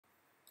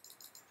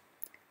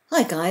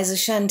Hi guys,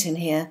 Ashantin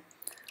here.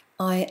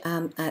 I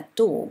am at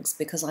Dog's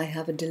because I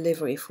have a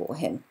delivery for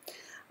him.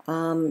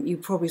 You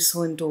probably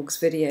saw in Dog's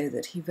video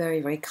that he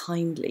very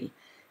kindly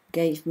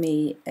gave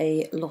me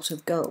a lot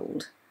of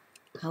gold.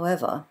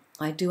 However,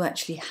 I do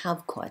actually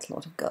have quite a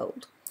lot of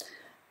gold.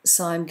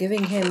 So I'm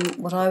giving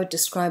him what I would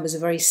describe as a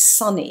very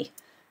sunny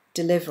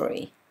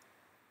delivery.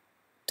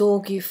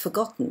 Dog, you've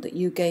forgotten that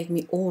you gave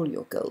me all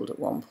your gold at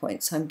one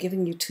point, so I'm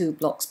giving you 2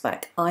 blocks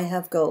back. I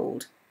have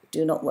gold,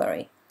 do not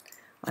worry.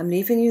 I'm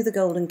leaving you the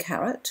golden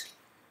carrot.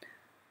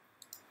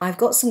 I've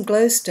got some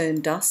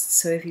glowstone dust,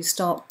 so if you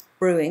start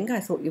brewing,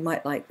 I thought you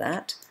might like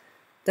that.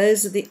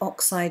 Those are the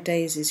oxide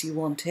daisies you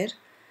wanted.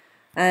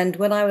 And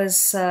when I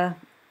was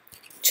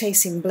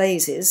chasing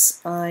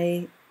blazes,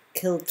 I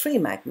killed 3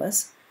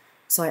 magmas.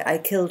 So I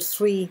killed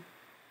 3,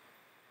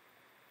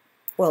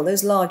 well,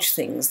 those large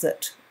things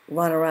that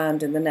run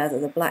around in the nether,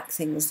 the black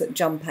things that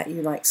jump at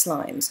you like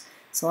slimes.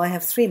 So I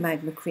have 3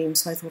 magma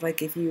creams, so I thought I'd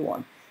give you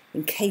one,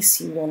 in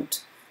case you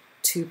want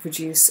to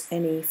produce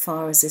any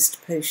fire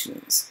resist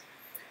potions.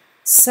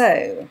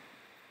 So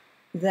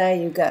there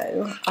you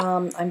go.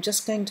 I'm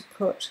just going to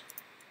put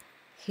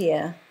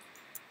here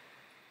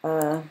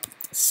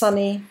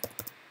sunny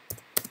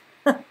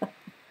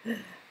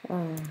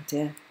oh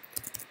dear,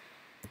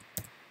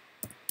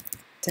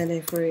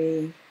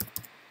 delivery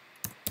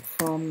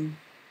from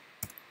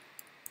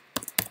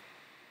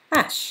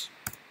Ash.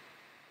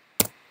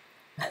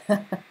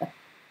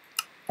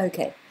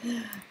 Okay,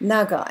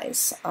 now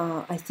guys,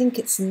 I think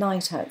it's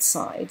night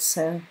outside,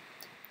 so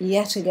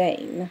yet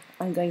again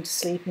I'm going to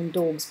sleep in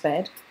Dog's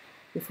bed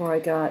before I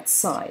go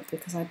outside,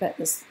 because I bet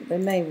they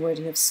may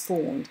already have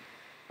spawned.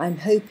 I'm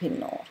hoping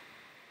not,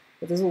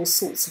 but there's all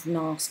sorts of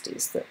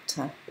nasties that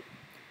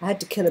I had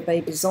to kill a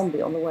baby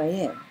zombie on the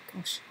way in.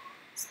 Gosh,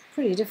 it's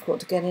pretty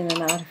difficult to get in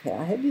and out of here.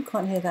 I hope you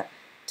can't hear that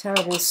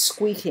terrible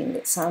squeaking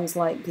that sounds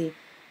like the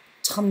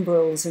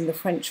tumbrils in the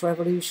French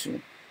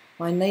Revolution.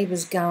 My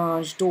neighbour's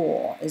garage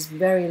door is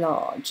very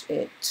large.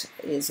 It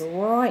is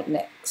right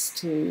next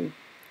to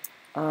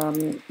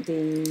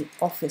the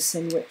office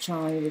in which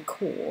I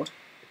record,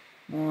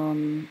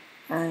 and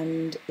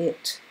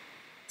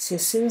see,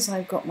 as soon as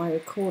I've got my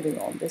recording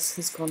on, this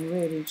has gone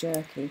really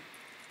jerky.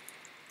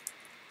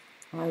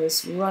 I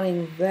was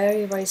running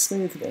very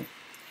smoothly,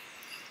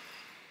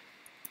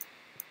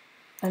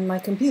 and my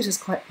computer's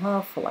quite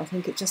powerful. I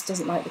think it just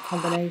doesn't like the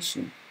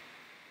combination.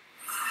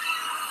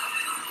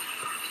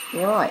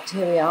 Right,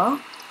 here we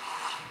are,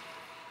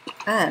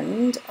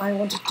 and I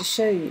wanted to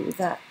show you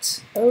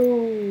that,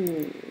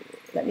 oh,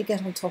 let me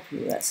get on top of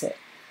you, that's it.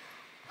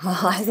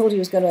 I thought he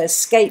was going to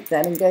escape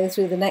then and go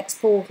through the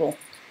next portal.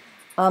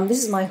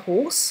 This is my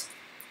horse.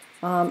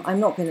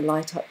 I'm not going to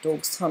light up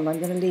Dog's tunnel, I'm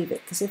going to leave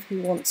it, because if he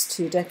wants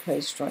to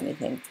decorate it or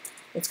anything,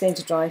 it's going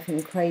to drive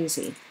him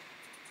crazy.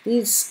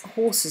 These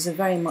horses are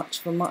very much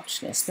of a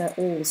muchness, they're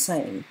all the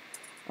same.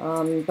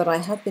 But I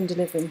have been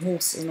delivering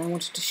horses and I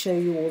wanted to show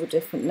you all the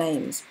different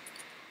names.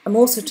 I'm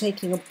also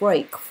taking a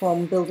break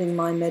from building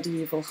my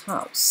medieval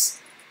house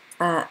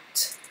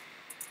at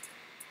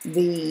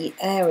the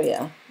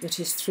area that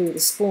is through the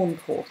spawn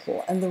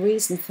portal, and the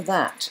reason for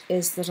that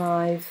is that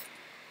I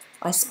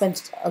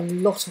spent a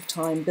lot of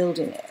time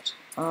building it,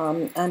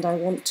 and I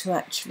want to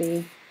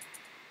actually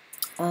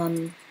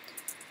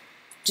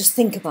just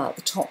think about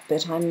the top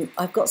bit.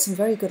 I've got some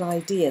very good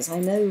ideas. I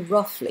know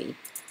roughly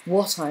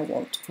what I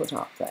want to put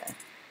up there.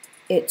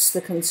 It's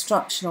the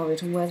construction of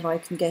it and whether I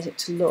can get it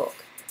to look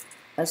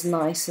as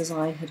nice as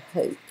I had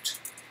hoped.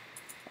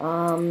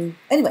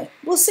 Anyway,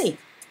 we'll see.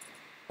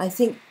 I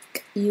think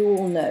you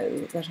all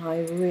know that I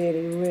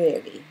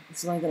really,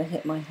 this is why I'm going to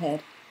hit my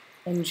head,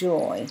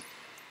 enjoy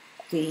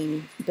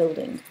the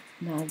building.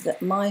 Now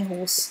that my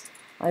horse,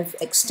 I've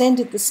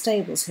extended the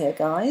stables here,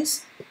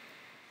 guys.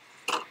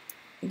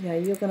 Yeah,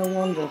 you're going to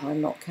wonder if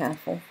I'm not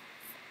careful.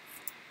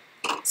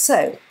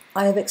 So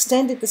I have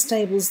extended the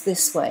stables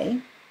this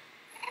way.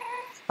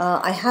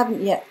 I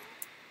haven't yet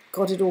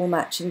got it all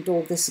matching.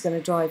 Dog, this is going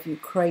to drive you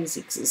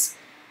crazy because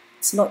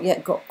it's not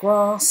yet got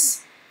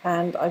grass,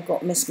 and I've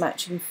got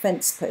mismatching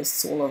fence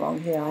posts all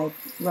along here. I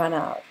ran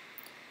out.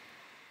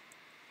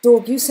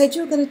 Dog, you said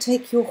you were going to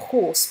take your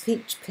horse,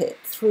 Peach Pit,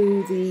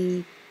 through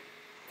the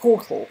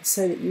portal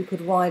so that you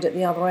could ride at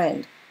the other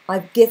end.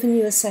 I've given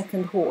you a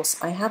second horse.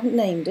 I haven't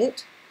named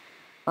it.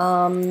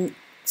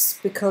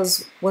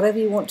 Because whatever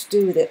you want to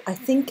do with it, I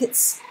think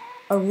it's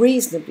a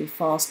reasonably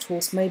fast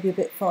horse, maybe a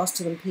bit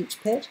faster than Peach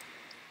Pit.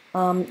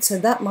 So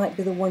that might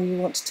be the one you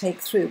want to take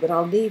through, but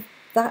I'll leave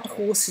that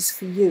horse is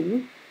for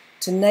you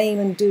to name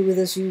and do with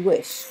as you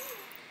wish.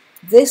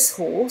 This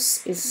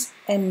horse is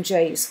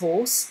MJ's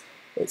horse.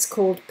 It's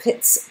called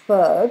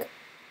Pittsburgh.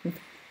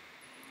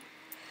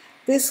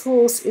 This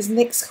horse is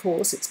Nick's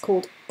horse. It's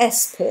called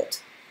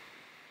S-Pit.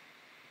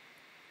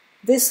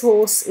 This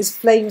horse is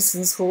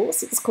Flameson's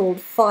horse. It's called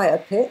Fire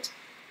Pit.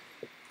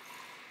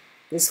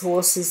 This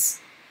horse is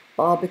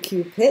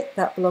Barbecue Pit.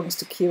 That belongs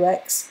to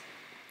QX.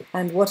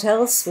 And what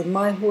else would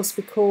my horse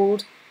be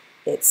called?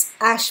 It's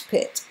Ash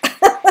Pit.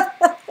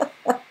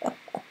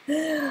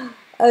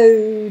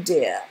 Oh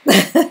dear.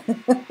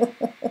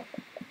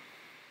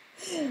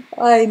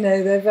 I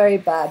know they're very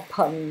bad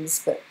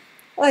puns, but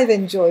I've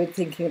enjoyed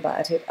thinking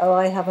about it. Oh,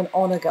 I have an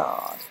honour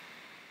guard.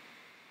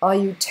 Are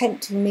you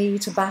tempting me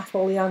to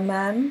battle, young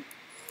man?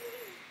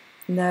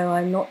 No,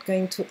 I'm not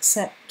going to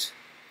accept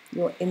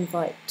your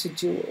invite to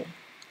duel.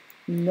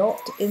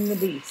 Not in the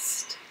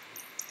least.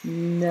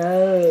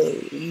 No,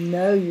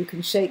 no, you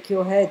can shake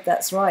your head,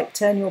 that's right.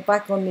 Turn your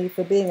back on me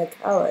for being a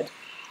coward.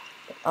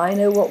 But I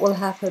know what will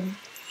happen.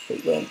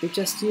 It won't be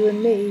just you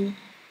and me.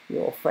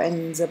 Your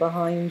friends are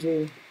behind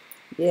you.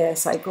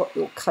 Yes, I got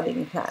your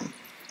cunning plan.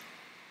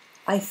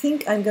 I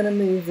think I'm going to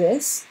move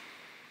this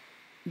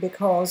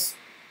because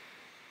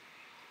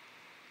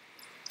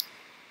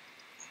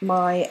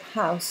my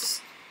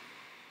house,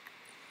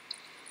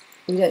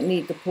 we don't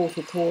need the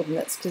portal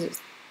coordinates because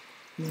it's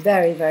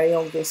very, very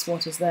obvious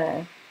what is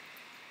there.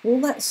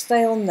 Will that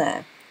stay on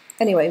there?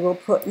 Anyway, we'll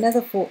put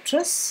Nether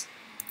Fortress.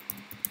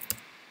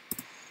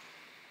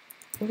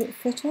 Will it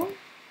fit on?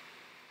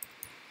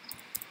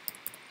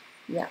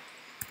 Yeah.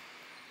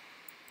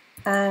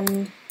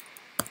 And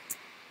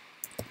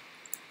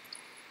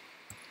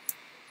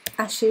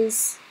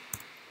Ashes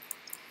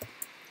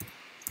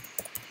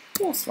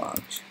Horse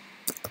Ranch,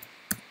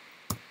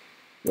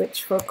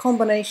 which for a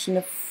combination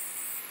of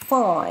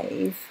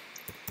 5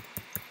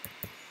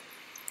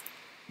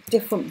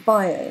 different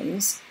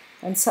biomes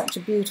and such a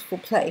beautiful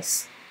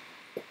place,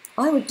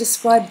 I would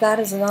describe that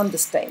as an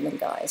understatement,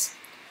 guys.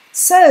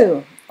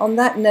 So, on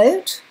that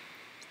note,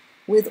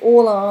 with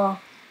all our...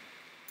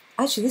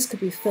 Actually, this could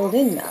be filled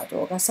in now,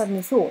 dog, I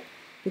suddenly thought,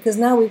 because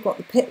now we've got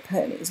the pit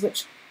ponies,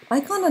 which I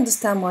can't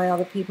understand why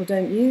other people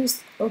don't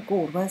use... Oh,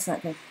 God, where's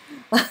that going?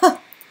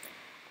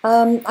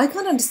 I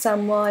can't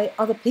understand why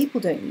other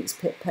people don't use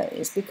pit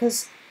ponies,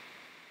 because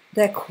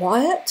they're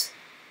quiet,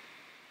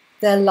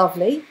 they're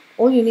lovely.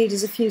 All you need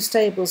is a few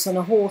stables and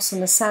a horse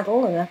and a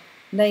saddle and a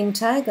name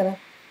tag and a,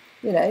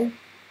 you know,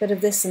 bit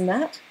of this and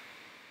that,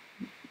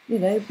 you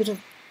know, bit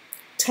of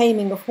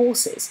taming of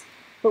horses.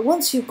 But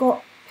once you've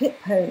got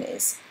pit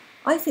ponies,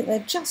 I think they're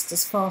just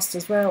as fast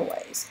as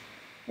railways,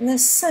 and they're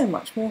so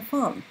much more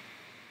fun.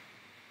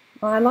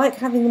 I like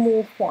having them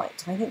all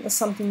white. I think there's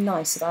something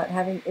nice about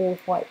having all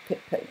white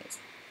pit ponies.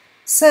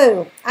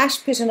 So,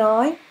 Ash Pit and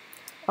I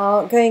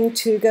are going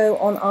to go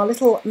on our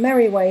little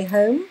merry way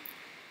home.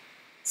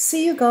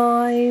 See you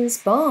guys.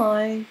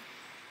 Bye.